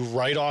willing to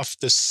write off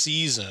the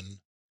season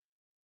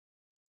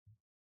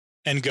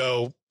and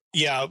go,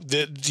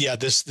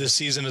 this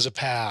season is a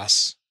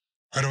pass.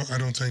 I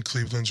don't think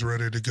Cleveland's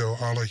ready to go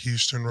a la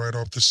Houston right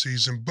off the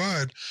season,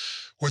 but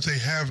what they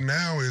have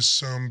now is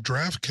some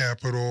draft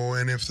capital,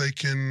 and if they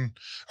can,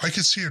 I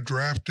could see a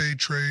draft day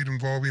trade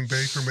involving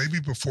Baker maybe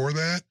before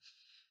that,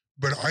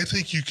 but I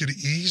think you could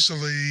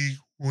easily,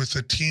 with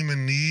a team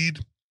in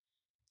need,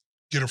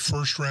 get a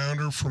first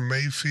rounder for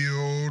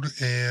Mayfield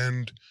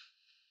and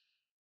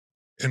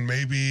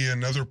maybe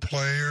another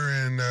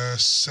player in a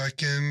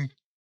second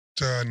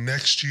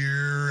next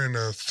year and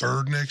a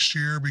third next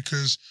year,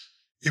 because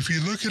if you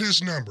look at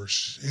his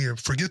numbers,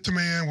 forget the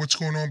man, what's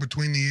going on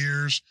between the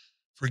ears,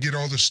 forget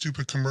all the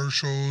stupid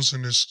commercials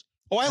and his.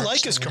 Oh, I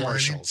like his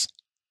commercials.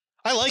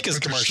 I like his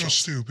commercials. They're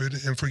so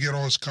stupid, and forget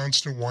all his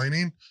constant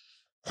whining.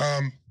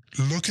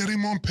 Look at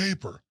him on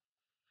paper,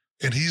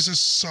 and he's a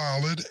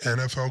solid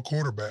NFL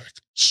quarterback,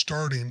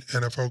 starting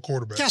NFL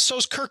quarterback. Yeah, so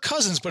is Kirk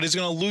Cousins, but he's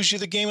going to lose you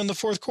the game in the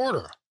fourth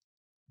quarter.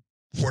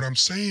 What I'm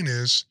saying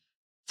is,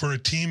 for a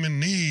team in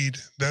need,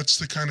 that's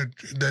the kind of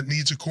that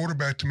needs a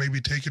quarterback to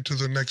maybe take it to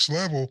the next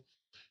level.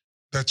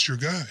 That's your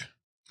guy.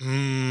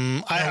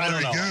 I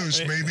don't know.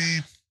 Goes,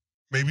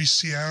 maybe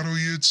Seattle.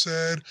 You'd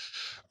said,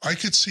 I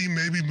could see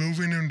maybe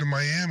moving into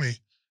Miami.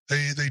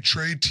 They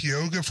trade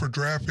Tioga for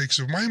draft picks.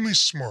 If Miami's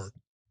smart,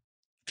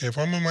 okay, if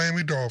I'm a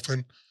Miami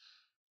Dolphin,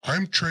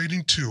 I'm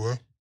trading Tua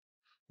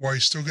while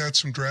he's still got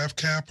some draft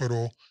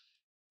capital,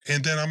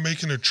 and then I'm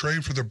making a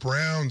trade for the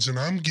Browns, and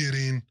I'm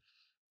getting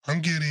help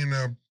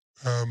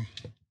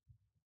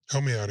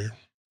me out here.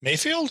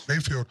 Mayfield.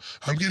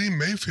 I'm getting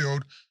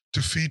Mayfield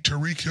to feed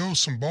Tyreek Hill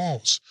some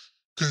balls,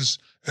 because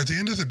at the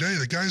end of the day,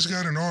 the guy's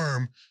got an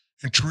arm,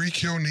 and Tyreek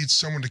Hill needs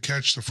someone to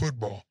catch the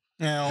football.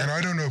 Now, and I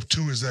don't know if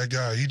Tua is that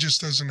guy. He just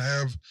doesn't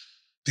have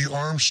the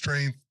arm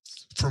strength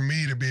for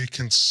me to be a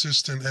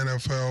consistent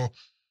NFL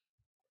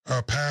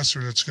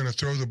passer that's going to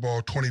throw the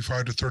ball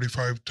 25 to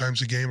 35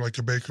 times a game like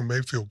a Baker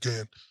Mayfield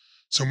can.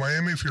 So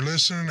Miami, if you're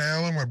listening,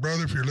 Alan, my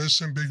brother, if you're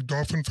listening, big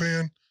Dolphin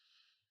fan,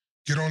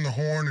 get on the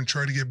horn and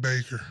try to get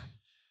Baker.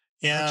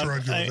 Yeah, that's where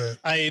I'd go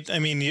with that. I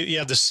mean, you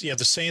have the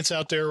Saints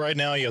out there right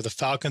now. You have the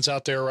Falcons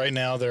out there right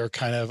now. They're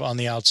kind of on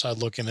the outside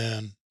looking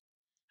in.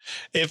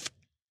 If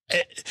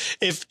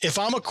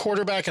I'm a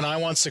quarterback and I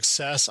want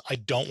success, I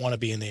don't want to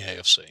be in the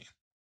AFC.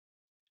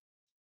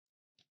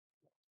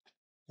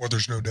 Well,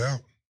 there's no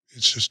doubt.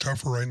 It's just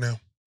tougher right now.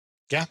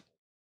 Yeah.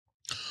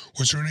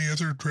 Was there any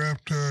other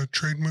draft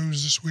trade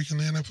moves this week in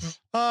the NFL?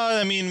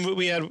 I mean,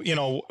 we had,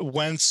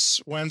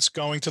 Wentz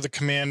going to the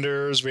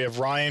Commanders. We have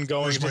Ryan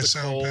going Where's to my the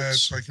sound pad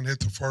Colts. so I can hit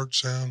the fart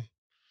sound?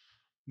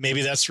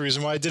 Maybe that's the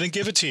reason why I didn't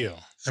give it to you.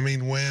 I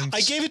mean, Wentz.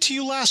 I gave it to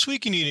you last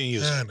week and you didn't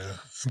use it. I know.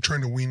 I'm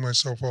trying to wean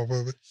myself off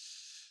of it.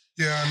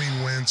 Yeah, I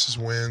mean, Wentz is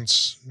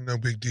Wentz. No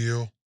big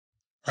deal.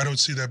 I don't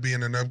see that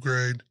being an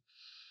upgrade.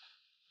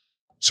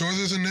 So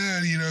other than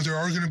that, there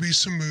are going to be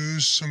some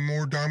moves. Some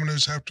more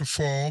dominoes have to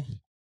fall.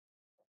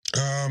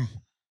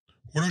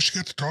 What else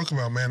you got to talk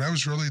about, man? That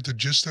was really the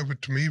gist of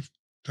it to me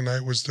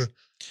tonight, was the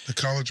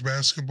college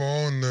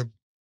basketball and the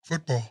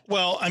football.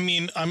 Well,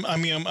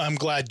 I'm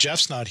glad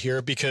Jeff's not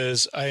here,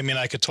 because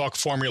I could talk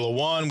Formula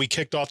One. We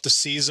kicked off the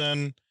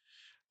season.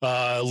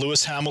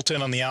 Lewis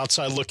Hamilton on the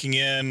outside looking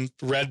in,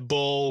 Red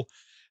Bull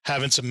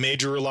having some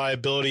major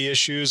reliability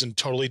issues and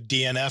totally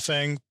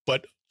DNFing,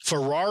 but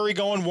Ferrari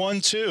going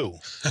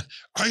 1-2.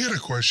 I got a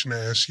question to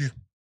ask you.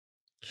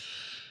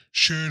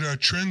 Should a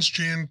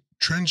transgender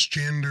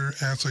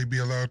athlete be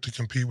allowed to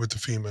compete with the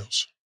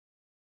females?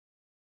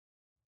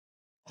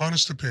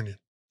 Honest opinion.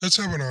 Let's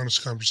have an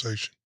honest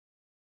conversation.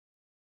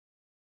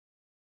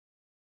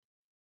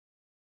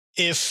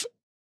 If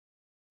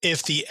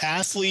the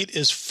athlete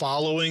is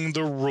following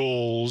the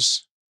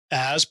rules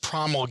as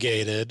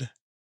promulgated,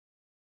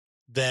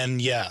 then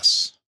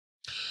yes.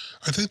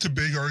 I think the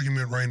big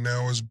argument right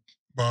now is,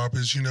 Bob,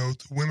 is, the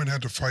women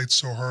had to fight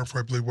so hard for,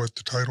 I believe,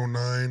 the Title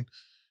IX,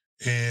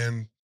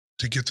 and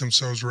to get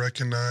themselves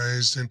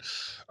recognized. And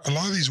a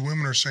lot of these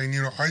women are saying,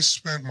 I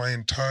spent my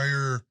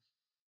entire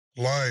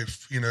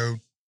life,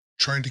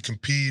 trying to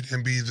compete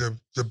and be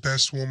the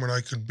best woman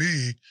I could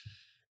be.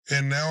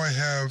 And now I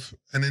have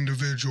an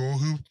individual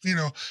who,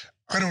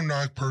 I don't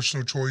knock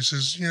personal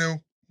choices,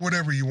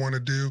 whatever you want to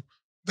do,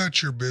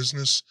 that's your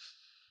business.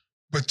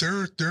 But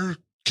their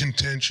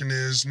contention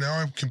is, now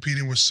I'm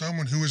competing with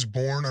someone who is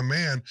born a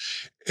man.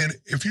 And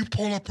if you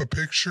pull up a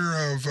picture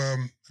of,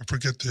 I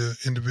forget the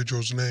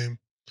individual's name,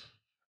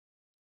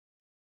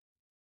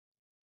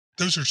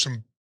 those are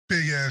some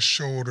big ass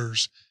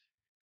shoulders.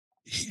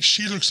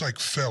 She looks like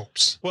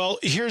Phelps. Well,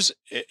 here's,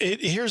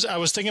 I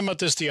was thinking about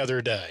this the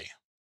other day.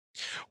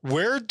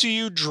 Where do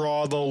you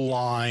draw the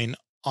line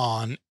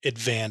on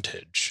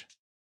advantage?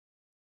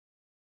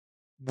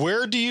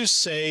 Where do you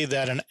say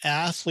that an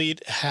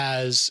athlete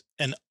has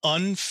an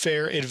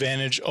unfair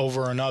advantage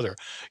over another?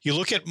 You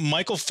look at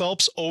Michael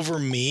Phelps over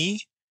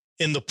me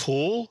in the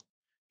pool.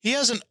 He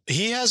has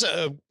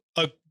a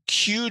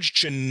huge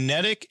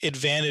genetic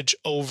advantage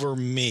over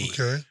me.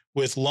 Okay.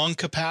 With lung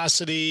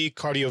capacity,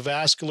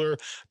 cardiovascular,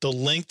 the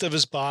length of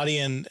his body,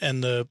 and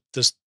the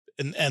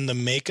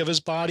make of his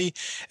body.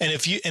 And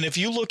if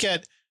you look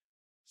at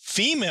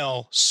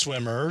female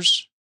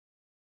swimmers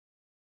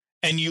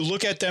and you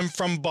look at them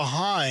from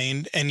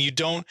behind, and you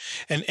don't,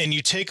 and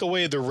you take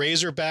away the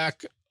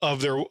razorback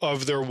of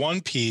their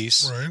one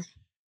piece, right?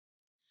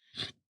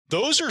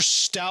 Those are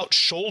stout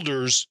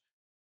shoulders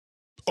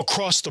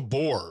across the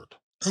board.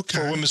 Okay.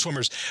 For women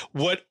swimmers.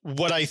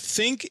 What I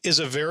think is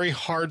a very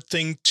hard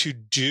thing to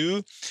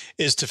do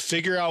is to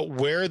figure out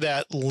where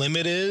that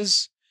limit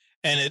is.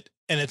 And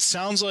it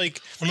sounds like,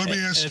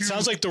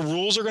 sounds like the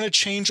rules are going to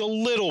change a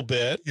little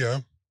bit. Yeah.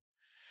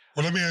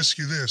 Well, let me ask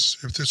you this.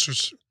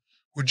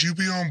 Would you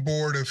be on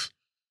board if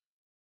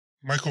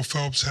Michael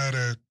Phelps had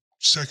a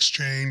sex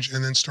change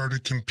and then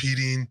started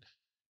competing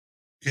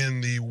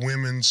in the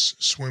women's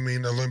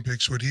swimming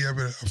Olympics? Would he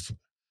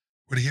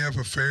have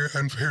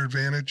unfair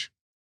advantage?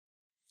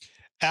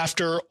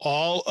 After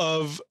all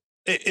of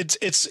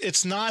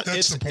it's not.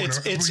 That's the point.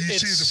 You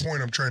see the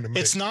point I'm trying to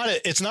make. It's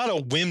not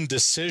a win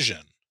decision.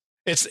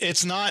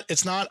 It's not.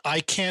 I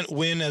can't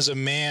win as a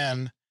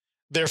man,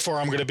 therefore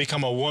I'm going to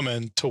become a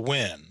woman to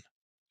win.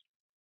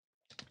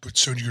 But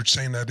so you're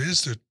saying that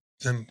is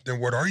then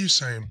what are you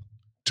saying?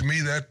 To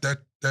me,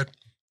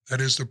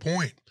 that is the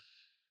point.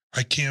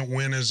 I can't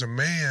win as a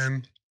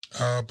man,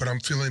 but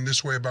I'm feeling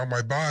this way about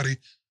my body,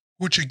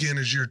 which again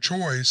is your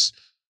choice.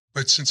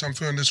 But since I'm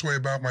feeling this way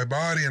about my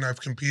body and I've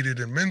competed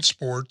in men's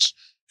sports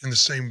in the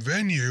same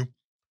venue,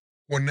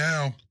 well,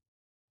 now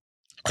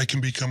I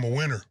can become a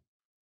winner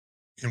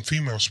in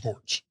female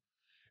sports.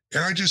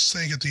 And I just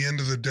think at the end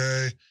of the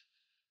day,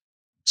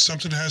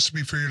 something has to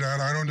be figured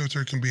out. I don't know if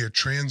there can be a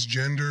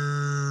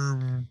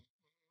transgender.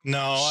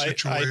 No,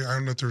 situation. I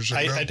don't know if there's.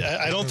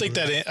 I don't think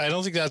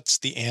that's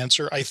the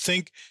answer. I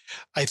think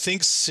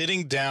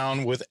sitting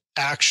down with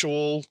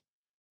actual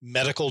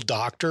medical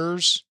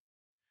doctors,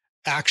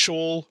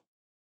 actual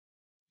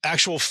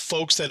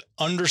folks that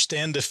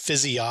understand the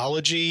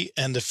physiology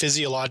and the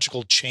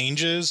physiological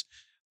changes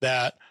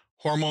that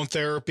hormone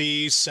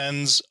therapy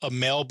sends a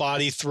male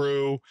body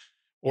through,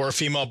 or a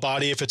female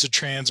body if it's a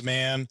trans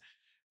man,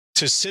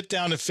 to sit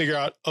down and figure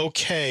out,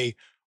 okay,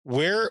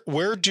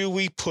 where do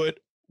we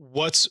put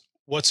what's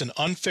an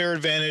unfair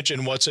advantage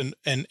and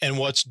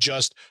what's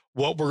just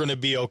what we're going to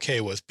be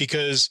okay with?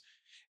 Because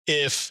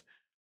if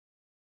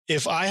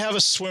I have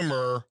a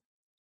swimmer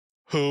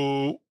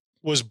who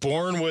was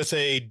born with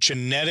a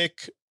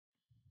genetic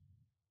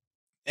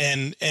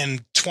and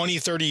 20,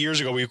 30 years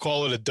ago, we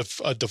call it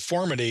a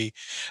deformity,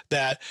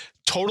 that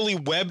totally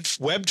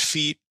webbed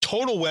feet,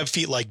 total webbed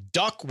feet, like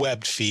duck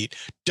webbed feet,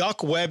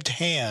 duck webbed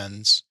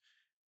hands.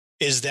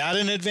 Is that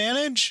an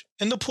advantage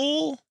in the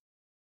pool?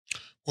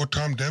 Well,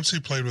 Tom Dempsey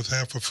played with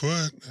half a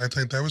foot. I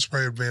think that was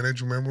probably an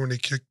advantage. Remember when he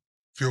kicked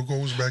field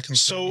goals back in the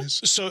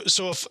 70s?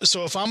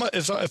 So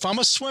if I'm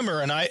a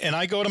swimmer and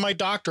I go to my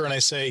doctor and I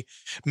say,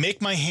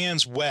 make my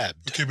hands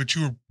webbed. Okay, but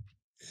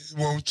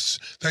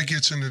that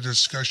gets into the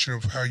discussion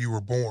of how you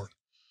were born.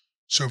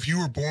 So if you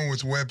were born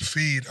with webbed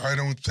feet, I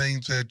don't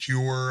think that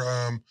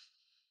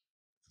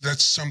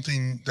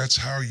that's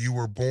how you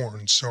were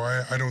born. So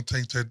I don't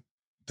think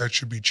that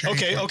should be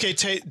changed. Okay.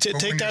 Take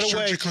that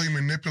away. Surgically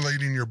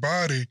manipulating your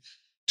body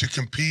to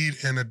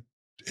compete in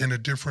a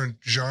different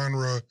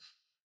genre,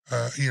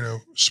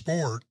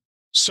 sport.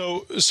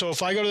 So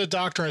if I go to the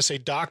doctor and I say,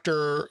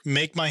 doctor,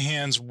 make my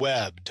hands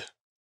webbed,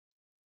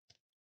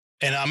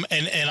 and I'm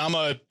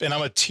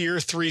a tier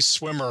 3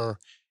 swimmer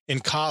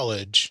in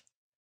college,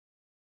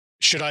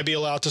 should I be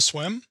allowed to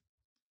swim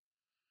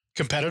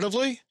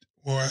competitively?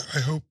 Well, I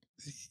hope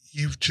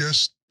you've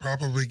just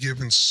probably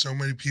given so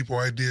many people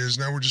ideas.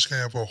 Now we're just going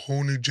to have a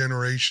whole new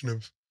generation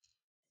of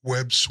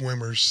web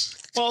swimmers.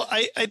 Well,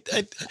 I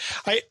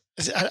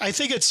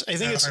think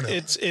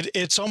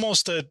it's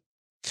almost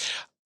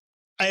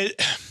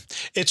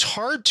it's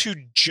hard to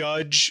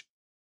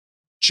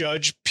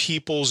judge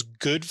people's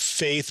good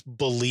faith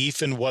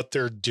belief in what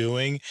they're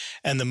doing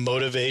and the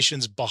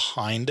motivations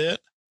behind it.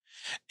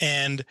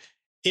 And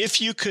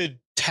if you could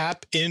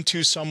tap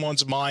into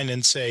someone's mind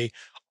and say,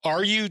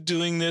 are you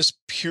doing this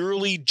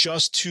purely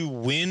just to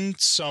win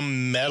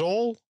some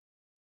medal?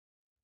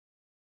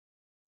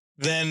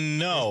 Then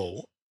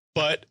no.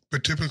 But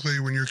typically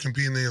when you're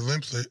competing in the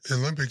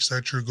Olympics,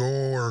 that's your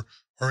goal,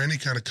 or any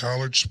kind of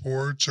college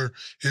sports, or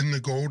isn't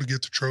the goal to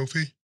get the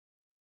trophy,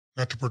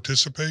 not to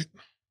participate?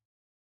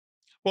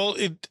 Well,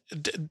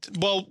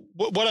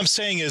 what I'm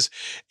saying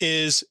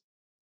is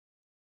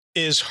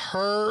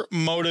her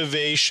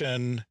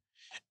motivation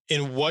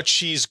in what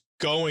she's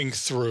going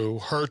through,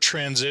 her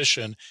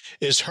transition,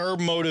 is her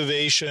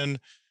motivation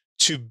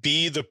to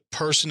be the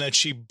person that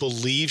she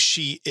believes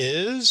she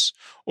is,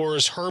 or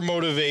is her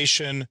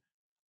motivation,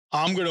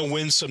 I'm going to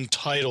win some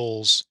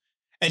titles?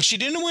 And she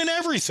didn't win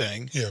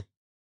everything. Yeah.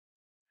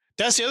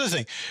 That's the other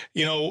thing.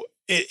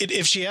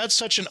 If she had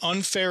such an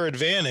unfair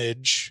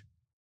advantage,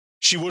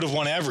 she would have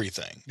won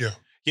everything. Yeah.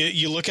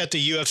 You look at the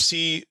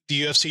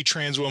UFC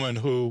trans woman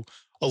who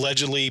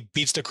allegedly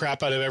beats the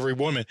crap out of every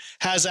woman,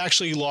 has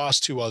actually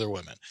lost 2 other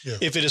women. Yeah.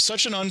 If it is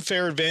such an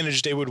unfair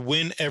advantage, they would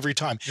win every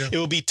time. Yeah. It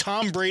would be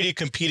Tom Brady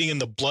competing in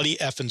the bloody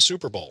effing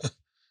Super Bowl.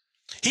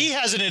 He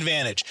has an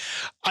advantage.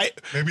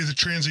 Maybe the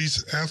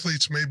trans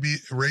athletes may be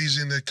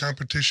raising the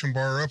competition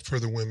bar up for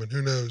the women.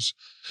 Who knows?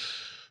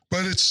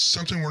 But it's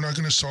something we're not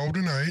going to solve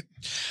tonight.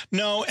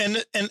 No, and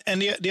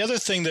the other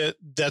thing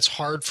that's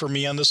hard for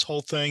me on this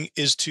whole thing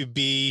is to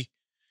be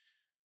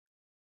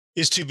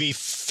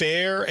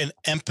fair and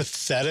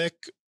empathetic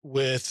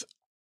with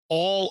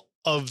all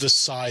of the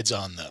sides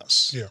on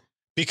this. Yeah.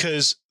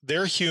 Because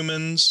they're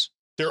humans.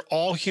 They're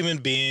all human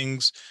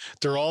beings.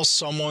 They're all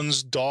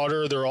someone's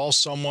daughter. They're all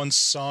someone's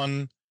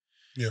son.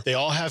 Yeah. They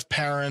all have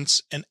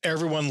parents, and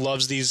everyone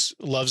loves these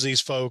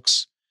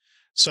folks.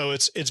 So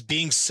it's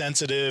being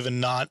sensitive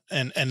and not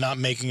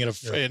making it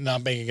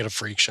a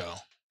freak show.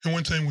 And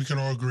one thing we can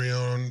all agree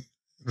on,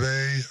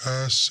 they,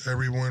 us,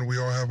 everyone, we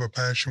all have a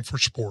passion for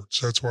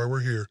sports. That's why we're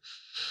here.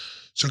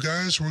 So,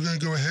 guys, we're going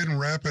to go ahead and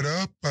wrap it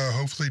up.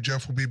 Hopefully,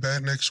 Jeff will be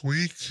back next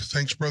week.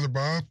 Thanks, Brother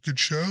Bob. Good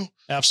show.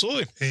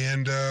 Absolutely.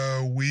 And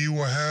we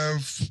will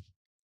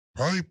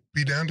probably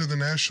be down to the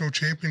national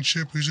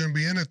championship. Who's going to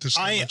be in it this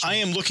time? I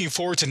am looking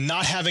forward to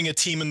not having a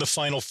team in the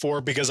Final Four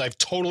because I've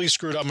totally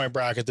screwed up my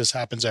bracket. This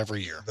happens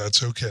every year.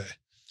 That's okay.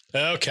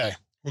 Okay.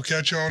 We'll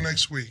catch y'all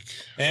next week.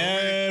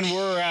 And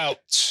we're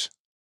out.